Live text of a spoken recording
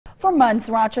For months,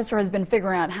 Rochester has been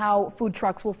figuring out how food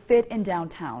trucks will fit in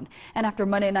downtown. And after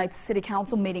Monday night's City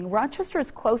Council meeting, Rochester is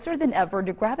closer than ever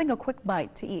to grabbing a quick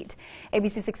bite to eat.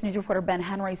 ABC 6 News reporter Ben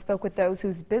Henry spoke with those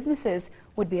whose businesses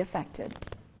would be affected.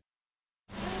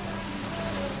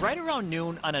 Right around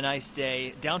noon on a nice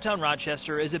day, downtown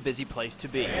Rochester is a busy place to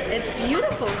be. It's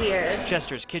beautiful here.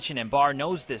 Chester's Kitchen and Bar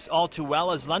knows this all too well,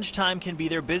 as lunchtime can be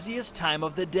their busiest time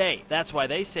of the day. That's why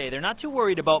they say they're not too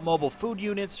worried about mobile food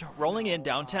units rolling in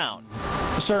downtown.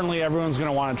 Certainly everyone's going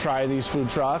to want to try these food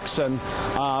trucks, and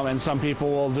some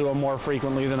people will do them more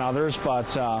frequently than others,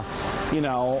 but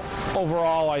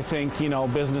overall I think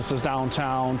businesses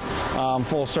downtown,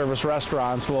 full service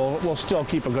restaurants will still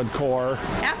keep a good core.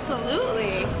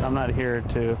 Absolutely. I'm not here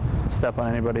to step on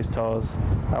anybody's toes.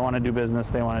 I want to do business,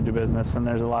 they want to do business, and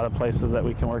there's a lot of places that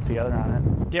we can work together on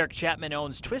it. Derek Chapman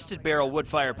owns Twisted Barrel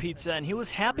Woodfire Pizza, and he was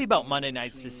happy about Monday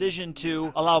night's decision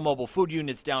to allow mobile food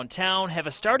units downtown, have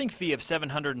a starting fee of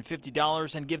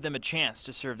 $750, and give them a chance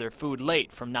to serve their food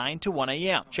late from 9 to 1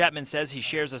 a.m. Chapman says he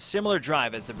shares a similar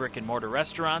drive as the brick and mortar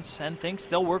restaurants and thinks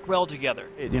they'll work well together.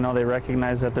 They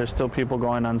recognize that there's still people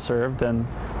going unserved, and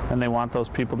they want those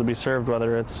people to be served,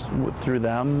 whether it's through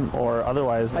them or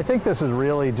otherwise. I think this is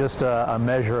really just a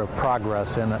measure of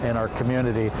progress in our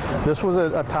community. This was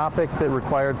a topic that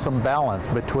required some balance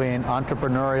between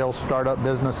entrepreneurial startup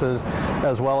businesses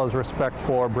as well as respect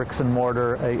for bricks and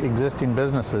mortar existing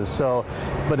businesses.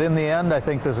 But in the end, I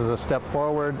think this is a step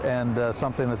forward and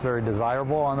something that's very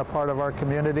desirable on the part of our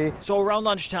community. So around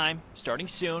lunchtime, starting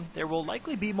soon, there will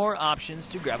likely be more options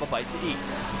to grab a bite to eat.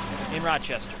 In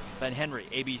Rochester, Ben Henry,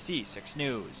 ABC 6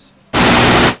 News.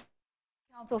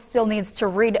 Council still needs to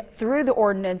read through the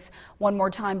ordinance one more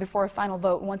time before a final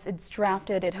vote. Once it's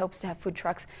drafted, it hopes to have food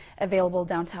trucks available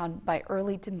downtown by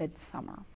early to mid-summer.